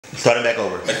Starting back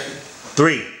over.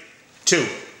 3, 2,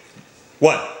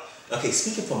 1. Okay,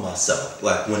 speaking for myself,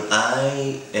 like when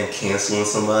I am canceling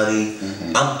somebody,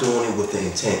 I'm doing it with the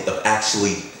intent of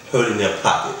actually hurting their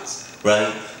pockets,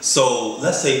 right? So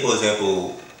let's say, for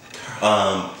example,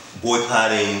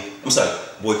 boycotting. If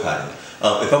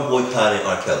I'm boycotting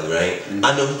R. Kelly, right?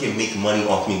 I know he can make money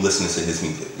off me listening to his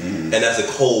music, and as a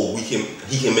whole, he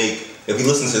can make. If he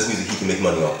listens to his music, he can make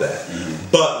money off that.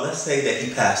 But let's say that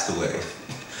he passed away.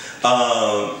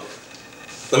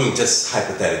 I mean, just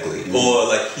hypothetically, or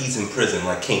like he's in prison.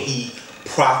 Like, can he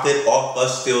profit off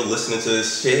us still listening to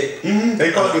his shit?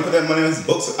 They probably can put that money in his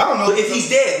books. I don't know. But if he's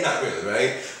dead, not really,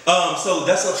 right? So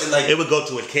that's something like it would go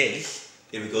to his kids.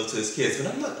 It would go to his kids,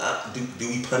 but I'm not. Do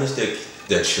we punish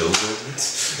their children?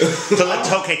 So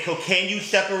okay, so can you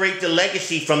separate the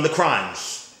legacy from the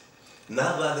crimes?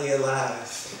 Not while they're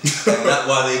alive, and not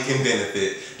while they can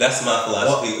benefit. That's my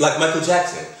philosophy. Like Michael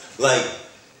Jackson, like.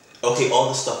 Okay, all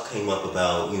the stuff came up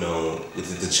about,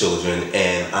 with the children,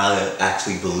 and I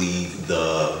actually believe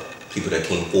the people that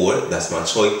came forward. That's my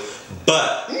choice.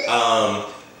 But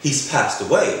he's passed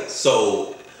away,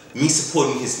 so me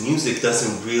supporting his music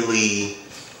doesn't really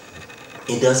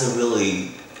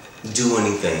do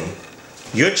anything.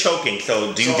 You're choking,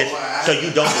 so do you so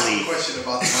you don't believe? I have a question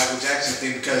about the Michael Jackson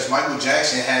thing, because Michael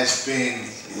Jackson has been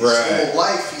his whole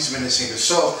life he's been a singer.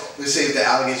 So let's say if the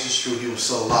allegation's true, he was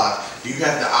still alive. Do you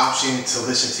have the option to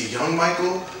listen to young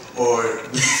Michael, or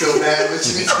do you feel bad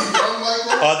listening to young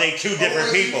Michael? Are they two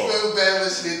different people? Or do you feel bad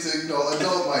listening to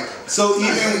adult Michael? So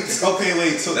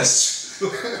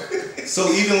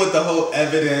so even with the whole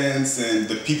evidence and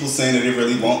the people saying that they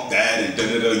really want that and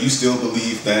you still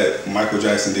believe that Michael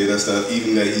Jackson did that stuff,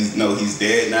 even that he's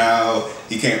dead now,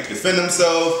 he can't defend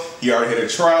himself, he already had a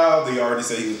trial, they already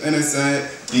said he was innocent.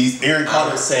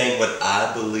 I'm saying what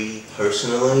I believe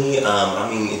personally. I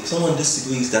mean, if someone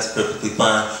disagrees, that's perfectly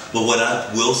fine. But what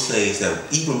I will say is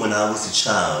that even when I was a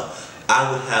child,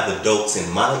 I would have adults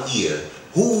in my ear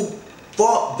who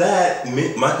thought that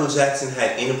Michael Jackson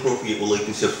had inappropriate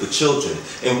relationships with children.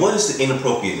 And what is the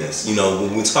inappropriateness?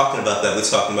 When we're talking about that, we're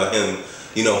talking about him,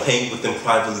 hanging with them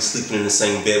privately, sleeping in the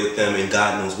same bed with them, and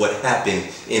God knows what happened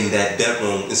in that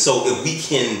bedroom. And so if we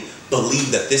can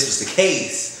believe that this was the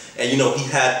case, and he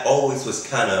had always was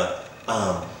kind of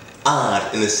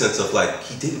odd in the sense of like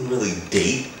he didn't really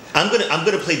date. I'm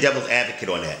gonna play devil's advocate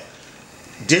on that.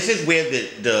 This is where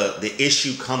the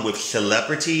issue come with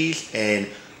celebrities and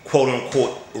quote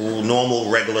unquote normal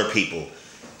regular people.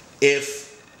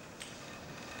 If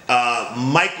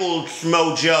Michael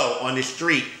Smo Joe on the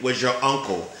street was your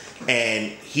uncle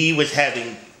and he was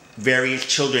having various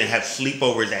children have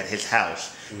sleepovers at his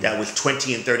house that was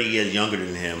 20 and 30 years younger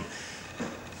than him,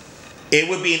 it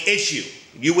would be an issue.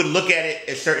 You would look at it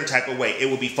a certain type of way. It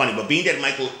would be funny. But being that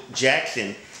Michael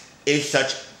Jackson is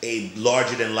such a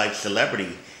larger than life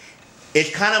celebrity, it's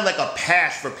kind of like a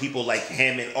pass for people like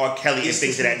him and R. Kelly and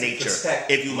things of that nature,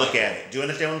 if you look at it. Do you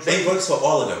understand what I'm saying? It works for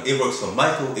all of them. It works for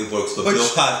Michael. It works for Bill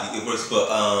Cosby. It works for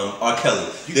R.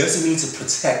 Kelly. There's a need to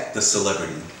protect the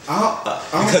celebrity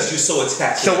because you're so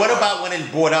attached. So what about when it's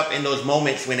brought up in those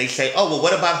moments when they say, oh, well,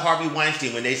 what about Harvey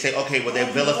Weinstein? When they say, okay, well,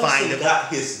 they're vilifying him.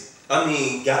 Got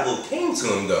what came to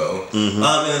him though.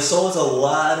 And so is a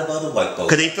lot of other white folks.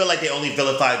 Because they feel like they only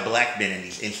vilify black men in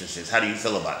these instances. How do you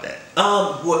feel about that?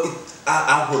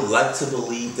 I would like to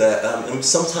believe that, and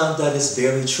sometimes that is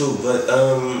very true, but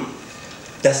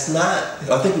that's not.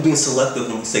 I think we're being selective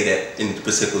when we say that in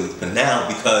particular for now,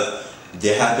 because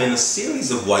there have been a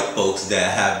series of white folks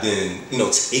that have been,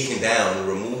 taken down and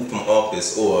removed from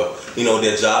office, or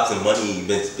their jobs and money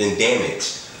been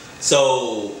damaged.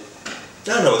 So I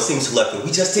don't know. It seems selective.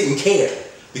 We just didn't care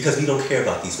because we don't care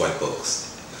about these white folks.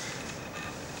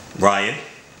 Ryan.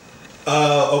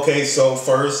 Okay, so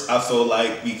first, I feel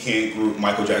like we can't group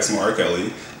Michael Jackson or R.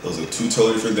 Kelly. Those are two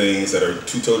totally different things that are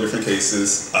two totally different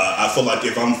cases. I feel like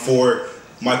if I'm for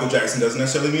Michael Jackson, doesn't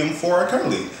necessarily mean I'm for R.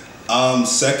 Kelly.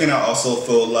 Second, I also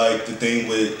feel like the thing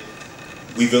with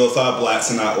we vilify blacks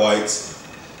and not whites.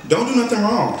 Don't do nothing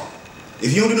wrong.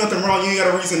 If you don't do nothing wrong, you ain't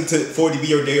got a reason for it to be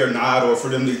your day or not, or for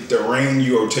them to arraign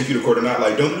you or take you to court or not.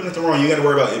 Like, don't do nothing wrong. You got to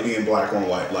worry about it being black on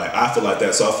white. Like, I feel like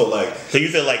that. So I feel like. So you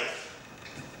feel like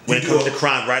when it comes to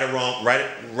crime, right or wrong,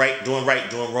 doing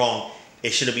wrong, it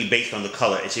shouldn't be based on the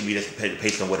color. It should be just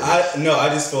based on what it is. No, I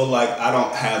just feel like I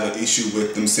don't have an issue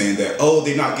with them saying that, oh,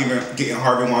 they're not getting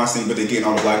Harvey Weinstein, but they're getting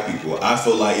all the black people. I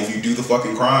feel like if you do the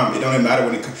fucking crime, it don't even matter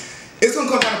when it's going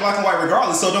to come down to black and white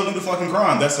regardless, so don't do the fucking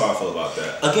crime. That's how I feel about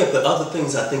that. Again, but other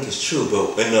things I think is true,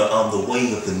 but in the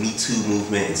wave of the Me Too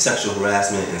movement and sexual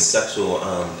harassment and sexual,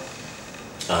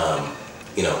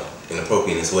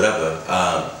 inappropriateness, whatever,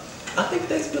 I think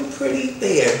they've been pretty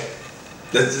fair.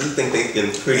 I just think they've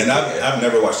been pretty. And I've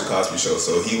never watched the Cosby Show,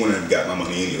 so he wouldn't have got my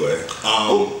money anyway.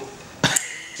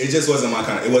 It just wasn't my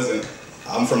kind of. It wasn't.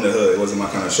 I'm from the hood. It wasn't my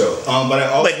kind of show. But I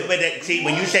also. See,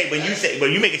 when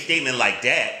you make a statement like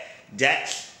that,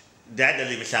 that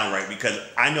doesn't even sound right, because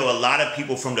I know a lot of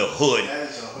people from the hood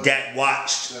that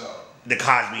watched the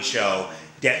Cosby Show.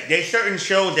 That there's certain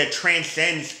shows that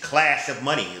transcends class of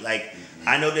money. Like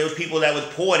I know there was people that was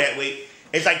poor that way.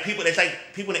 It's like people in the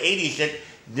 80s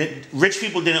that rich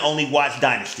people didn't only watch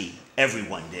Dynasty.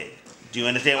 Everyone did. Do you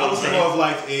understand what I'm saying? I was more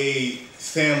of like a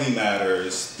Family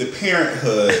Matters, the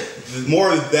Parenthood,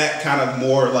 more of that kind of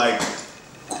more like.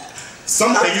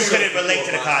 Something you couldn't relate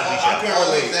to the Cosby Show. I can't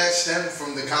relate. That stemmed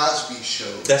from the Cosby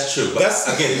Show. That's true. But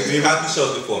again, the Cosby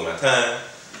Show's before my time.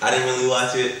 I didn't really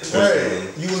watch it.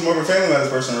 Right. You was more of a Family Matters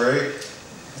person, right?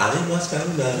 I didn't watch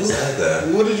Family Matters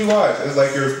either. What did you watch? It's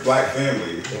like your black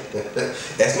family.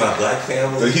 That's my black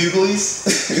family. The Hughleys?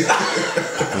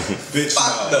 Bitch,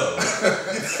 Fuck no.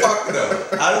 Fuck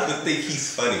no. I don't even think he's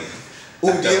funny.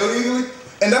 Ooh, Hughley?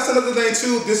 And that's another thing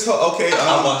too. This whole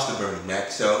I watched the Bernie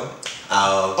Mac show.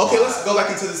 Okay, let's go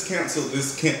back into this camp. So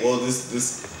this.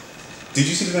 Did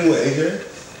you see the thing with AJ?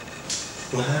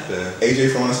 What happened?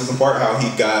 AJ from Assistant Park, how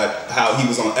he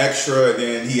was on extra, and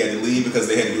then he had to leave because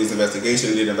they had to do his investigation.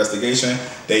 They did an investigation.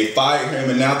 They fired him,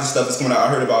 and now this stuff is coming out. I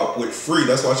heard about with Free.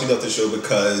 That's why she left the show,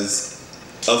 because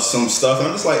of some stuff. And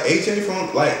I'm just like, AJ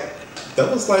from that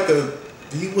was like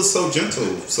he was so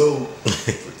gentle, so.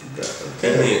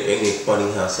 Ain't it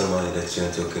funny how somebody that's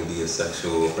gentle can be a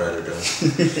sexual predator?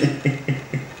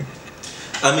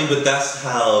 I mean, but that's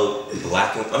how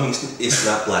it's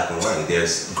not black and white.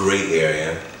 There's gray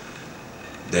area.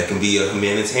 There can be a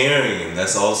humanitarian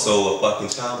that's also a fucking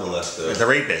child molester. It's a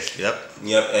rapist. Yep.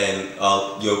 Yep, and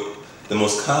the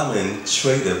most common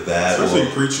trait of that,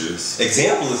 especially preachers.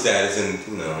 Example is that is in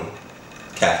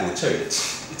Catholic Church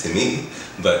to me.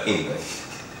 But anyway.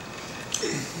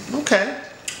 Okay.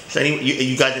 So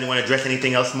you guys didn't want to address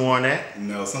anything else more on that?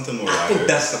 No, something more. I think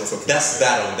that's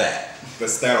that on that.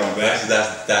 That's that on that.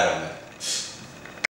 That's that on that.